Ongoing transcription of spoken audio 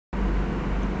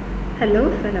Hello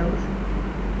fellows,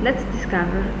 let's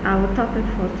discover our topic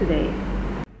for today.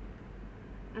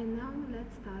 And now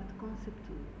let's start concept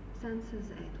 2,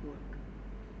 senses at work.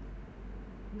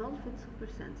 Dolphin super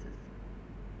senses.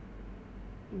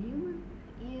 In human,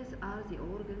 ears are the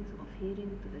organs of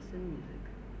hearing to listen music.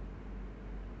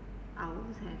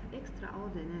 Owls have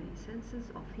extraordinary senses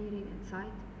of hearing and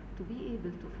sight to be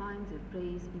able to find their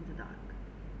prey in the dark.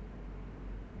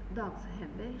 Dogs have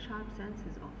very sharp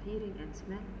senses of hearing and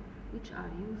smell, which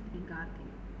are used in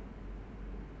gardening.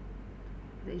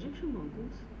 The Egyptian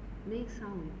mongoose makes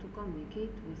sound to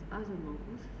communicate with other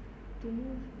mongooses to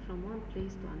move from one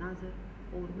place to another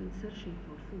or when searching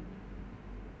for food.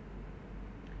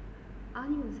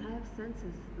 Animals have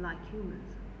senses like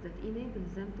humans that enable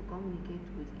them to communicate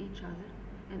with each other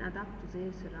and adapt to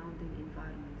their surrounding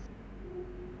environments.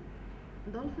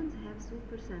 Dolphins have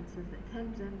super senses that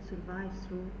help them survive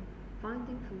through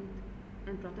finding food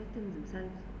and protecting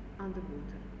themselves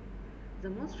underwater. The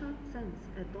most sharp sense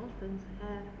the dolphins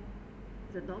have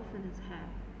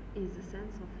is the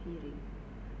sense of hearing,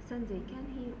 since they can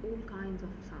hear all kinds of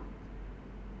sounds.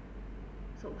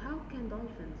 So how can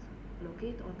dolphins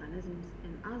locate organisms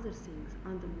and other things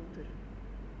underwater?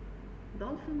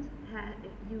 Dolphins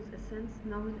use a sense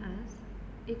known as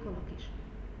echolocation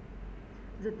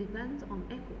that depends on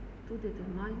echo to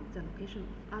determine the location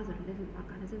of other living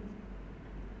organisms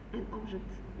and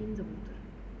objects in the water.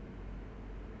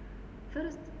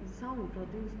 First, the sound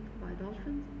produced by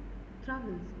dolphins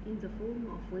travels in the form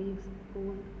of waves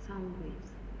called sound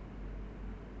waves.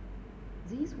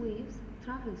 These waves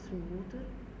travel through water.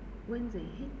 When they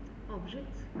hit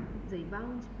objects, they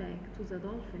bounce back to the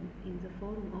dolphin in the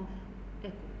form of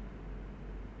echo.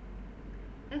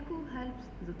 Echo helps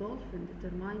the dolphin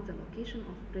determine the location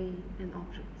of prey and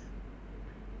objects.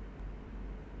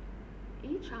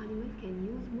 Each animal can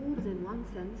use more than one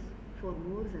sense for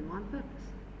more than one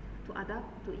purpose to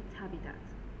adapt to its habitat,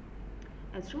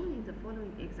 as shown in the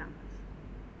following examples.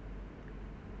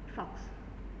 Fox.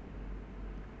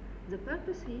 The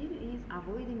purpose here is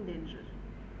avoiding danger.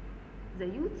 The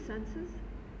youth senses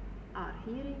are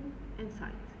hearing and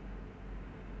sight.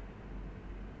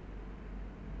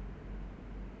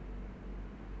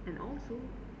 And also,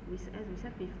 as we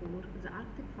said before, the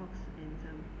Arctic fox and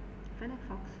the fennec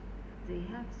fox, they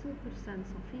have super sense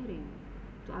of hearing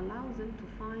to allow them to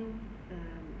find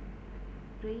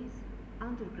prey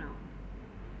underground.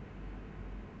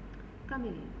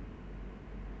 Chameleon.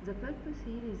 The purpose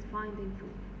here is finding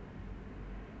food.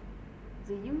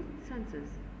 The youth senses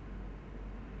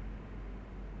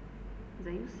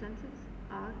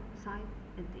are sight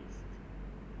and taste.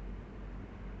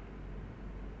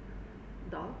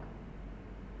 Dog.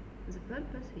 The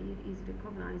purpose here is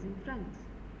recognizing friends.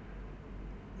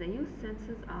 The youth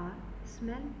senses are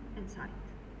smell and sight.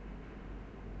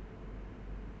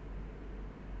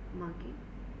 Monkey.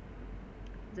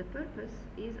 The purpose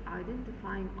is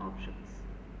identifying objects,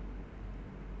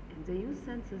 and the youth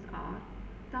senses are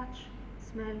touch,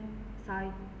 smell,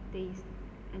 sight, taste,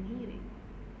 and hearing.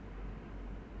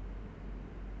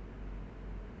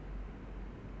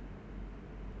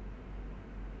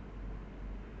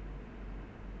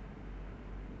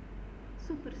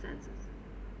 Super senses.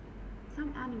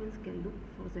 Some animals can look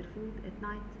for their food at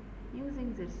night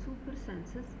using their super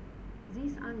senses.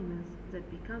 These animals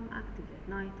that become active at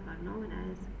night are known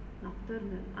as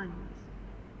nocturnal animals.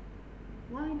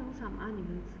 Why do some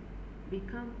animals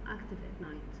become active at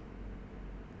night?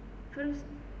 First,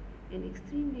 in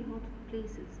extremely hot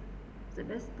places, the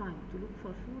best time to look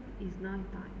for food is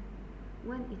nighttime,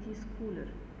 when it is cooler,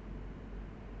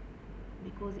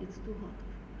 because it's too hot,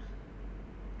 of course.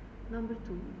 Number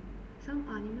 2, some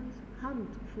animals hunt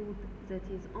food that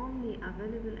is only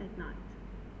available at night.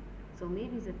 So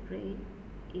maybe the prey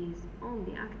is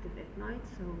only active at night,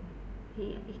 so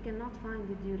he cannot find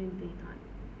it during daytime.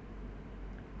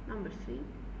 Number 3,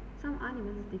 some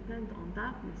animals depend on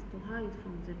darkness to hide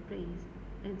from their prey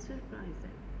and surprise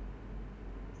them.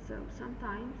 So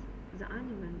sometimes the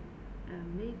animal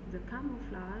make the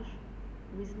camouflage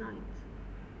with night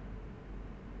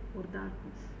or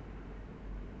darkness.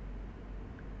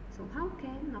 So how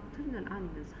can nocturnal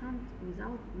animals hunt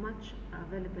without much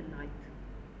available light?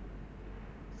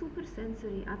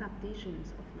 Supersensory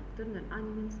adaptations of nocturnal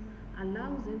animals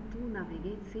allow them to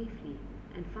navigate safely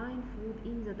and find food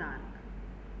in the dark.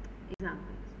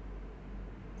 Examples: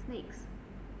 snakes.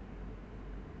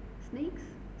 Snakes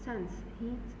sense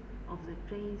heat of the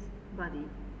prey's body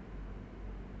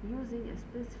using a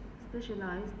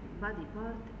specialized body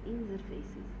part in their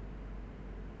faces.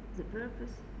 The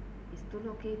purpose is to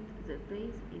locate the prey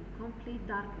in complete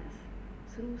darkness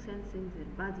through sensing their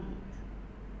body heat.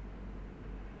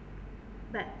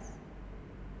 Bats.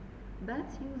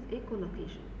 Bats use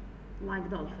echolocation, like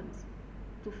dolphins,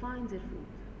 to find their food.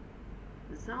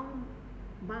 The sound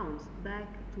bounced back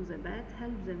to the bat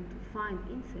helps them to find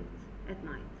insects at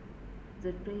night,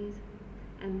 their prey,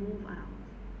 and move around.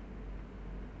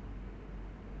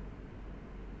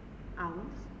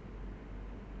 Owls.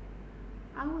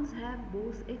 Owls have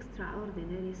both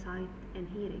extraordinary sight and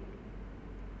hearing,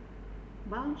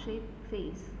 bowl-shaped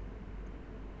face,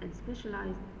 and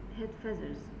specialized head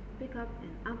feathers pick up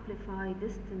and amplify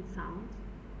distant sounds,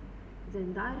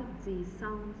 then direct these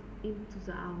sounds into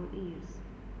the owl ears.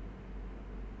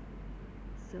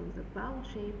 So the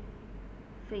bowl-shaped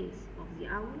face of the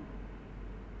owl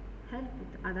help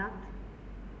it adapt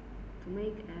to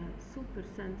make a super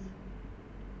sense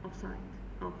of sight,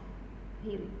 of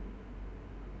hearing.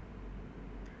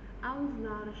 Owls'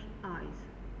 large eyes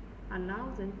allow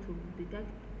them to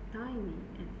detect tiny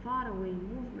and faraway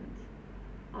movements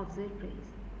of their prey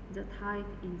that hide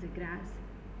in the grass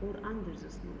or under the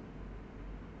snow.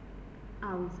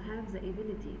 Owls have the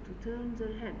ability to turn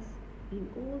their heads in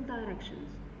all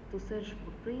directions to search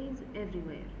for prey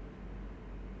everywhere.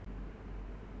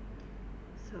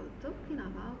 So, talking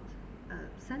about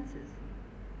senses,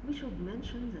 we should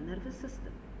mention the nervous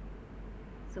system.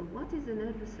 So, what is the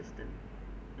nervous system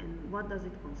and what does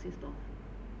it consist of?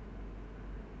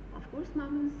 Of course,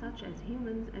 mammals such as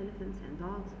humans, elephants, and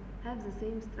dogs have the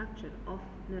same structure of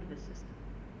nervous system,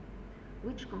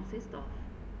 which consists of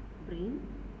brain,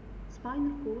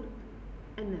 spinal cord,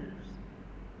 and nerves.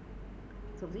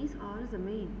 So these are the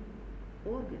main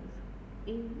organs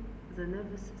in the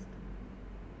nervous system.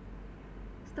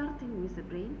 Starting with the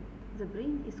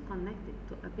brain is connected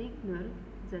to a big nerve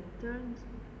that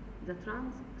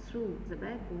runs through the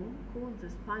backbone called the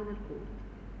spinal cord.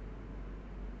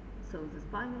 So the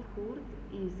spinal cord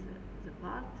is the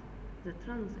part that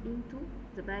runs into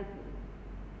the backbone.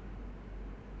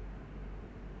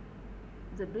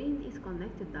 The brain is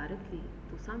connected directly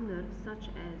to some nerves such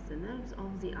as the nerves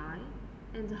of the eye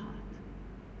and the heart.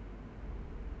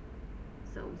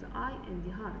 So the eye and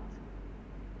the heart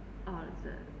are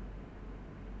the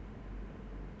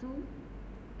two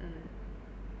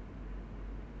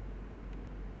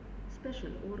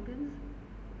special organs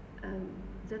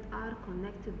that are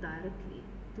connected directly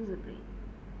to the brain.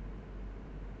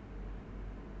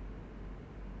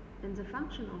 And the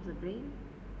function of the brain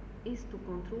is to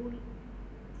control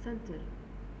center,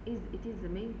 it is the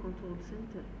main control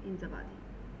center in the body.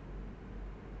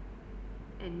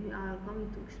 And we are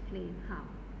going to explain how.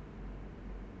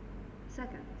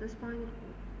 Second, the spinal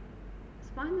cord.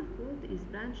 Spinal cord is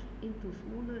branched into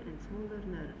smaller and smaller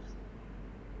nerves.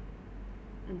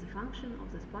 And the function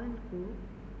of the spinal cord,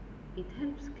 it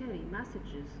helps carry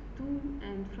messages to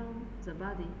and from the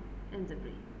body and the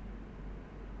brain.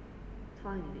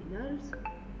 Finally, nerves.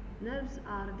 Nerves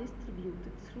are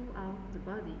distributed throughout the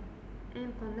body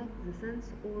and connect the sense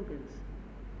organs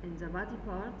and the body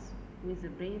parts with the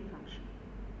brain function.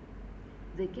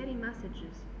 They carry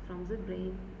messages from the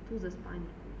brain to the spinal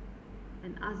cord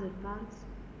and other parts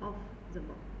of the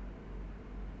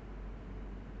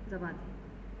body,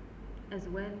 as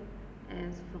well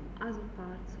as from other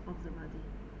parts of the body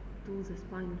to the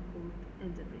spinal cord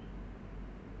and the brain.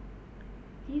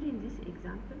 Here in this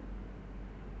example,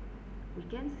 we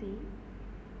can see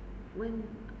when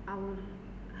our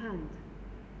hand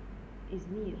is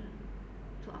near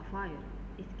to a fire,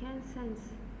 it can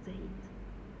sense the heat.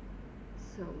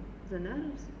 So the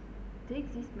nerves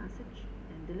take this message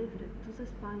and deliver it to the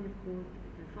spinal cord,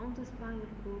 and from the spinal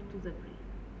cord to the brain.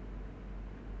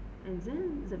 And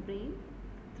then the brain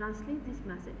translates this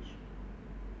message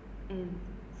and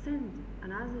send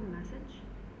another message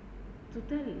to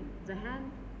tell the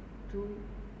hand to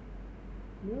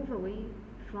move away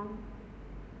from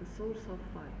the source of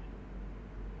fire.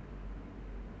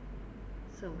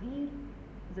 So here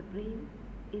the brain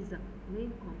is the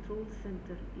main control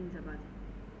center in the body.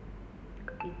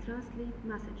 It translates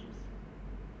messages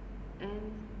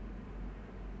and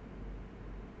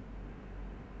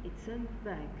it sends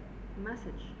back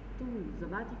message to the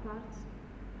body parts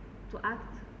to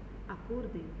act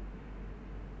according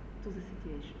to the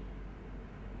situation.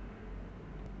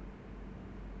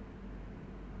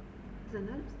 The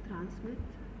nerves transmit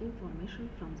information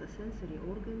from the sensory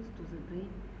organs to the brain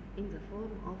in the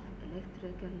form of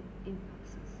electrical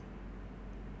impulses.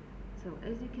 So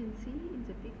as you can see in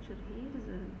the picture here,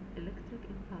 the electric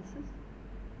impulses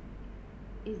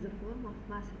is the form of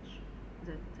message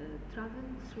that travel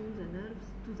through the nerves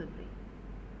to the brain.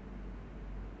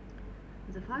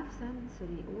 The five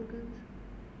sensory organs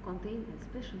contain a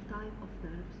special type of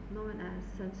nerves known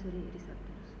as sensory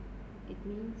receptors. It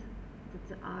means that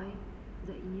the eye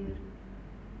the ear,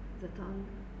 the tongue,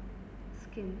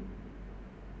 skin,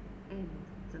 and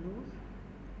the nose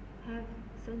have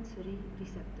sensory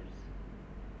receptors,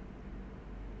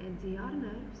 and they are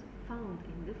nerves found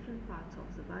in different parts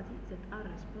of the body that are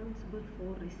responsible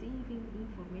for receiving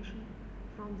information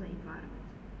from the environment,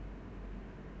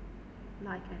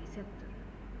 like a receptor.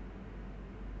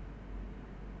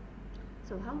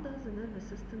 So how does the nervous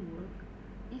system work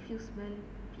if you smell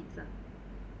pizza?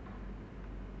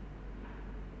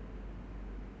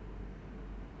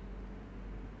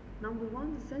 Number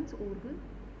one, the sense organ,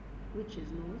 which is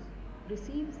nose,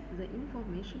 receives the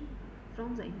information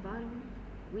from the environment,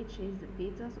 which is the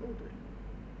pizza's odor.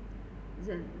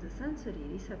 Then the sensory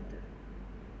receptor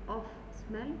of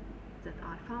smell that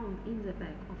are found in the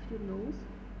back of your nose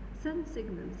send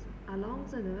signals along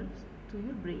the nerves to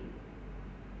your brain.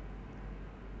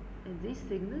 And these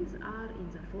signals are in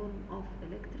the form of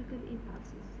electrical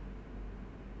impulses,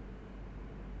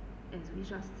 as we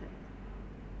just said.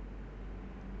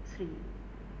 3.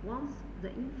 Once the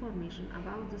information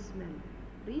about the smell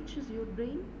reaches your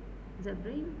brain, the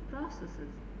brain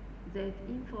processes that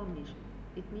information.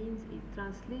 It means it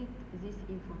translates this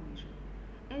information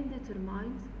and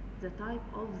determines the type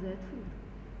of that food.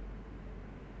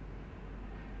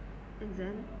 And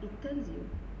then it tells you,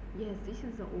 yes, this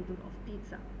is the odor of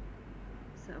pizza.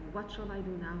 So what shall I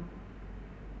do now?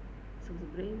 So the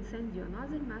brain sends you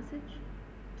another message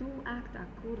to act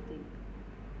according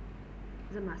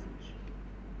to the message.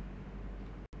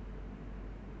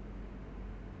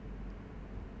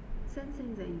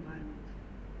 Sensing the environment.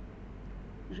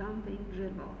 Jumping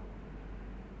jerboa.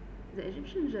 The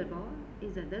Egyptian jerboa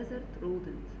is a desert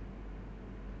rodent.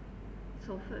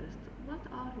 So first, what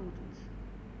are rodents?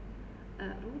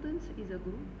 Rodents is a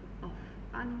group of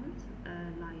animals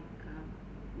like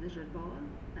the jerboa,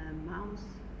 mouse,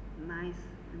 mice,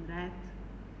 and rat,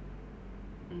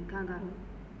 and kangaroo.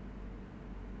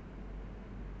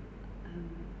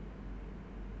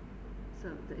 So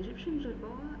the Egyptian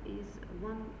jerboa is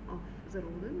one of the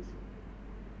rodents,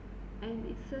 and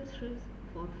it searches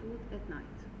for food at night.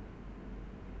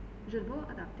 Jerboa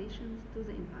adaptations to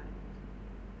the environment.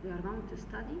 We are going to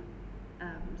study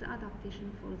the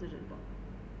adaptation for the jerboa.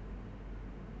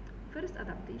 First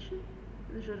adaptation,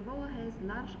 the jerboa has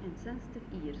large and sensitive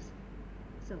ears,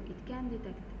 so it can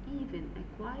detect even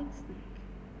a quiet snake.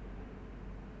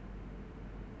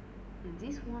 And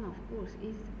this one, of course,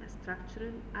 is a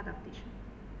structural adaptation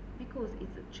because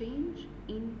it's a change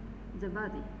in the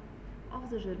body of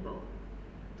the jerboa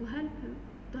to help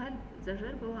the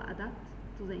jerboa adapt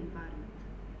to the environment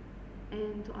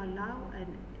and to allow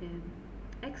an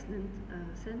excellent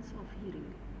sense of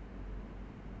hearing.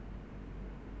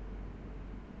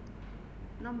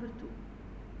 Number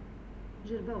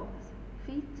 2, jerboas,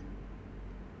 feet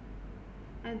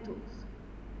and toes.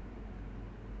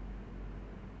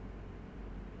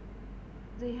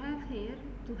 They have hair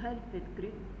to help it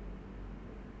grip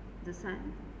the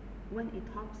sand when it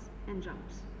hops and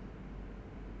jumps.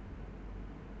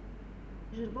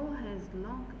 Jerboa has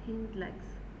long hind legs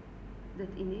that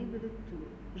enable it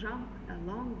to jump a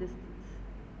long distance.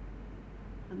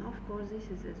 And of course this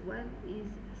is as well is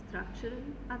structural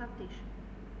adaptation.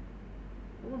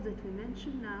 All that we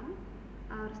mention now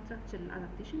are structural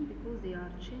adaptation because they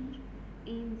are change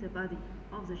in the body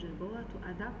of the jerboa to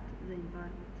adapt the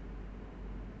environment.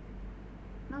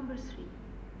 Number 3,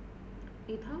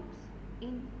 it hops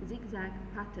in zigzag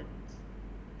patterns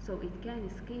so it can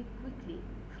escape quickly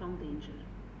from danger.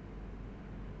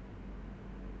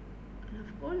 And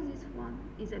of course this one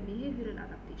is a behavioral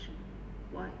adaptation.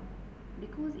 Why?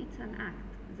 Because it's an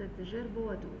act that the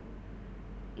jerboa do.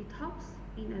 It hops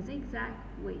in a zigzag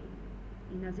way,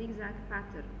 in a zigzag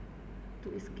pattern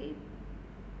to escape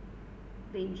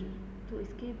danger, to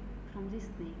escape from this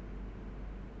snake,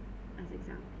 as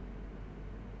example.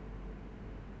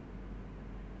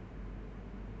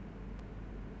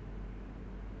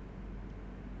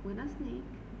 When a snake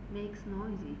makes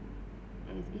noisy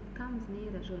as it comes near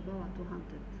a jerboa to hunt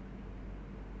it,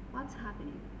 what's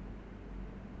happening?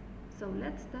 So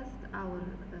let's test our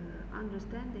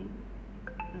understanding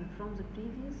from the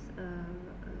previous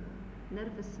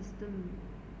nervous system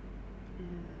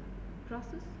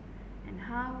process and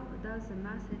how does the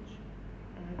message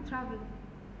travel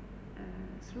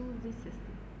through this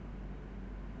system.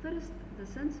 First, the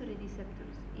sensory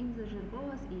receptors in the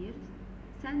jerboa's ears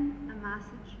send a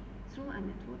message through a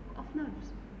network of nerves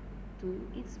to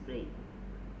its brain.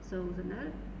 So the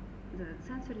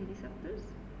sensory receptors,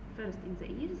 first in the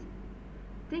ears,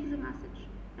 take the message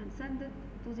and send it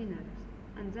to the nerves,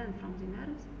 and then from the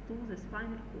nerves to the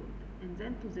spinal cord, and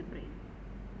then to the brain.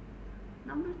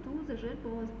 Number two, the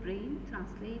Jerboa's brain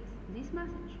translates this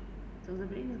message. So the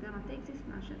brain is gonna take this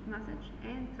message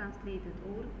and translate it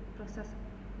or process it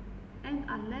and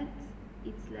let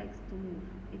its legs to move.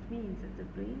 It means that the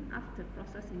brain, after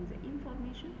processing the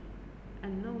information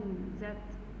and knowing that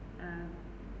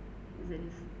there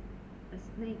is a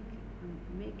snake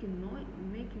making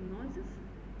noises,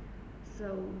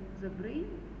 so the brain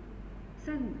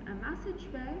send a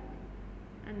message back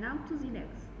and now to the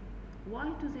legs. Why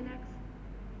to the legs?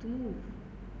 To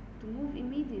move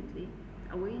immediately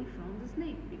away from the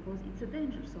snake because it's a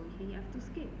danger, so he have to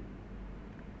escape.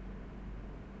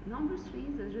 Number three,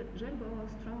 the Jerboa's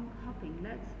strong hopping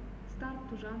legs start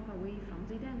to jump away from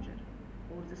the danger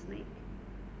or the snake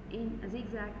in a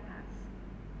zigzag path.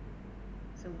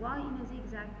 So why in a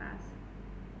zigzag path?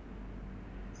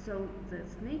 So the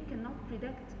snake cannot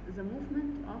predict the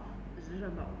movement of the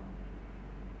Jerboa.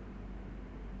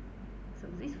 So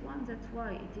this one, that's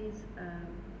why it is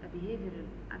a behavioral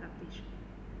adaptation,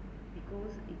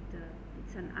 because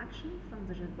it's an action from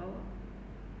the Jerboa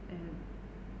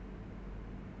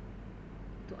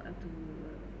to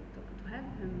have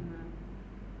him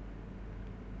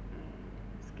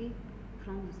escape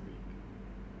from the snake.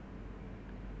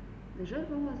 The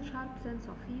Jerboa's sharp sense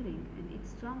of hearing and its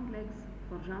strong legs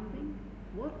for jumping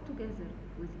work together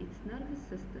with its nervous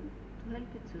system to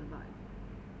help it survive.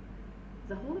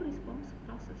 The whole response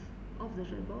process of the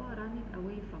Jerboa running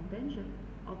away from danger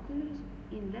occurs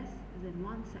in less than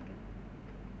 1 second.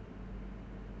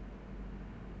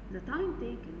 The time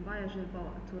taken by a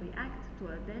Jerboa to react to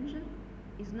a danger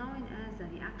is known as the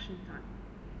reaction time.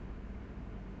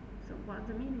 So what's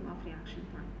the meaning of reaction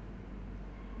time?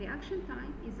 Reaction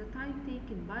time is the time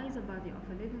taken by the body of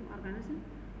a living organism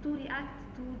to react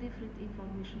to different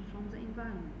information from the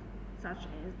environment, such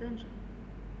as danger.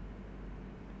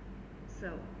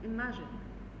 So imagine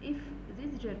if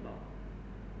this Jerboa,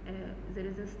 there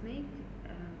is a snake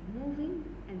moving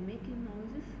and making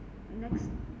noises next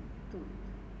to it.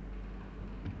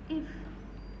 If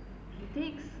he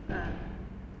takes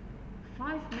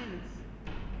 5 minutes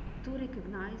to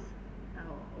recognize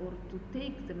or to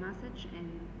take the message and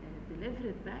deliver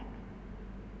it back,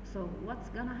 so what's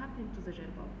gonna happen to the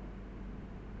Jerboa?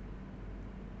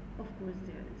 Of course,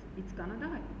 it's gonna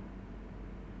die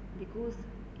because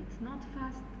it's not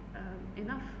fast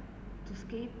enough to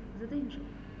escape the danger.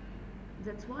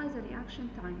 That's why the reaction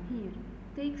time here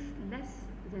takes less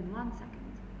than 1 second.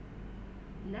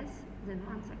 Less than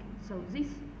 1 second. So this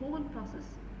whole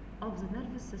process of the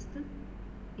nervous system,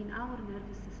 in our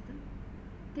nervous system,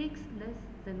 takes less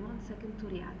than 1 second to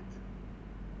react.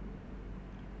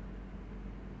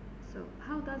 So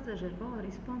how does the Jerboa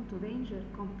respond to danger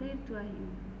compared to a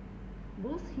human?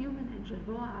 Both human and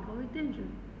Jerboa avoid danger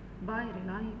by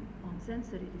relying on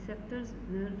sensory receptors,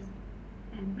 nerves,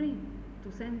 and brain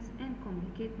to sense and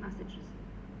communicate messages.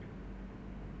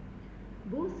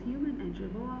 Both human and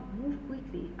Jerboa move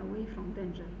quickly away from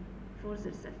danger for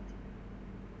their safety.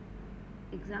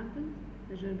 Example,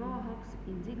 the Jerboa hops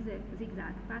in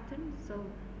zigzag pattern so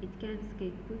it can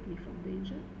escape quickly from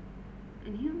danger,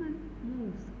 and human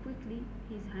moves quickly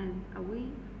his hand away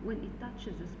when it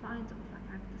touches the spines of a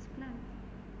cactus plant.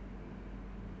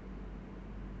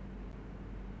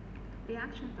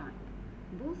 Reaction time.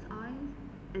 Both eyes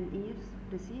and ears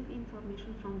receive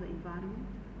information from the environment,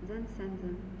 then send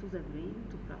them to the brain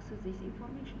to process this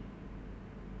information.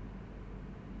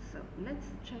 So let's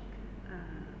check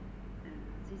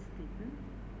this statement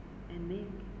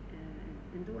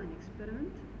and do an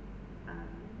experiment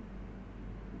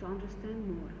to understand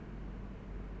more.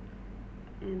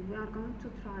 And we are going to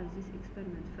try this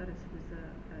experiment first with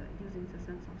using the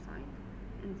sense of sight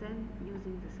and then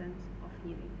using the sense of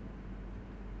hearing.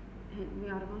 And we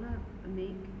are gonna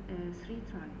make 3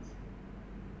 tries.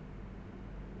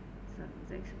 So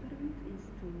the experiment is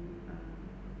to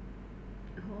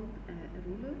hold a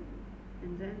ruler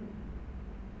and then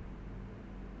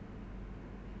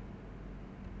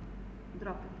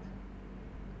drop it.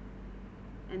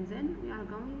 And then we are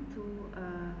going to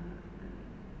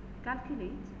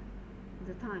calculate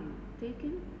the time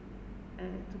taken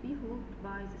to be held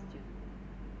by the student.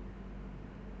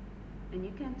 And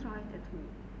you can try it at home.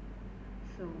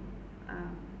 So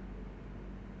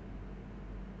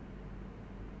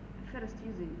first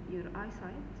using your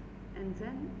eyesight and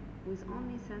then with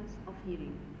only sense of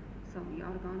hearing. So you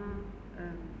are gonna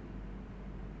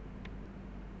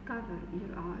cover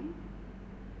your eye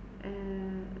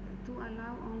to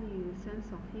allow only your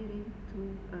sense of hearing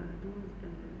to do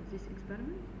this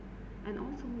experiment. And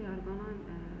also we are gonna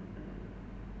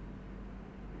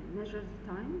measure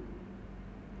the time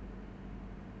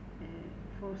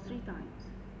for 3 times.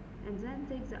 and then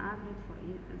take the average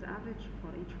for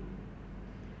each one.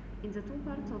 In the two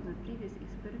parts of the previous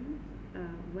experiment,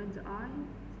 when the eye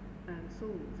saw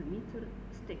the meter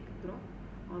stick drop,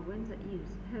 or when the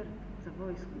ears heard the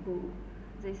voice go,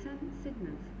 they sent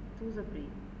signals to the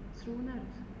brain through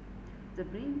nerves. The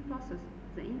brain processed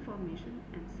the information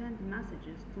and sent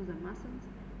messages to the muscles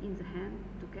in the hand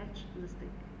to catch the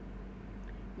stick.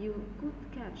 You could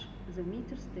catch the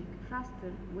meter stick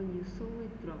faster when you saw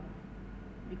it drop,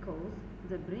 because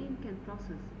the brain can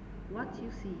process what you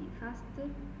see faster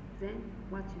than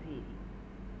what you hear.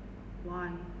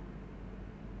 Why?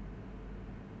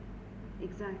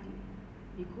 Exactly,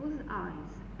 because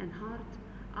eyes and heart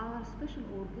are special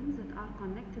organs that are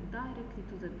connected directly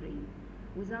to the brain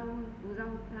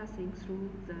without passing through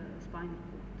the spinal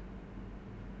cord.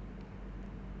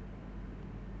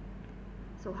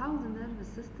 So how the nervous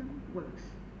system works?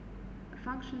 A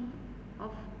function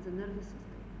of the nervous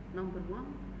system. Number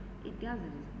one, it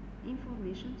gathers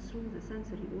information through the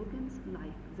sensory organs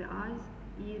like the eyes,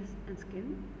 ears, and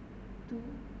skin. Two,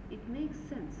 it makes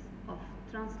sense of,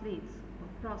 translates, or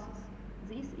processes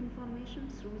this information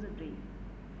through the brain.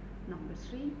 Number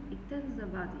three, it tells the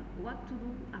body what to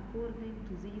do according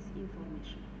to this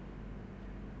information.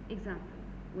 Example,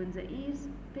 when the ears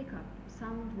pick up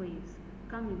sound waves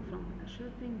coming from a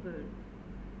chirping bird,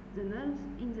 the nerves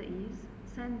in the ears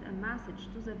send a message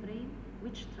to the brain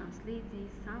which translates these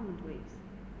sound waves.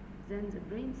 Then the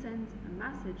brain sends a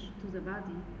message to the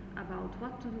body about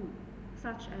what to do,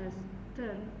 such as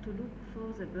turn to look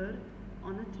for the bird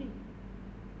on a tree.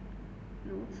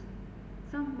 Note,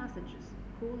 some messages,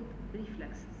 called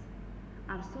reflexes,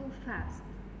 are so fast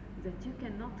that you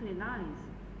cannot realize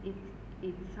it,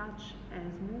 such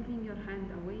as moving your hand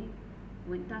away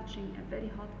when touching a very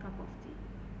hot cup of tea.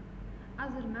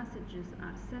 Other messages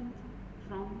are sent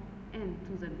from and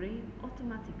to the brain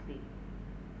automatically,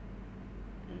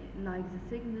 like the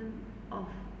signal of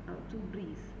to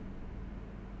breathe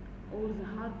or the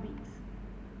heartbeats.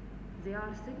 They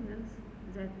are signals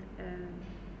that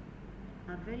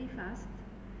are very fast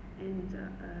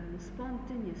and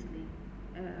spontaneously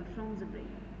from the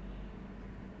brain.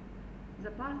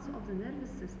 The parts of the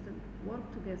nervous system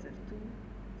work together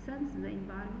to sense the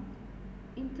environment,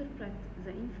 interpret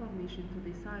the information to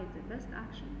decide the best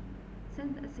action,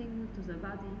 send a signal to the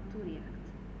body to react.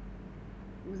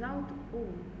 Without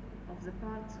all of the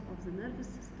parts of the nervous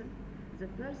system, the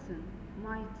person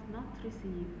might not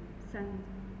receive, send,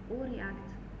 or react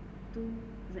to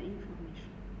the information.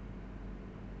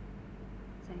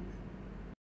 Thanks.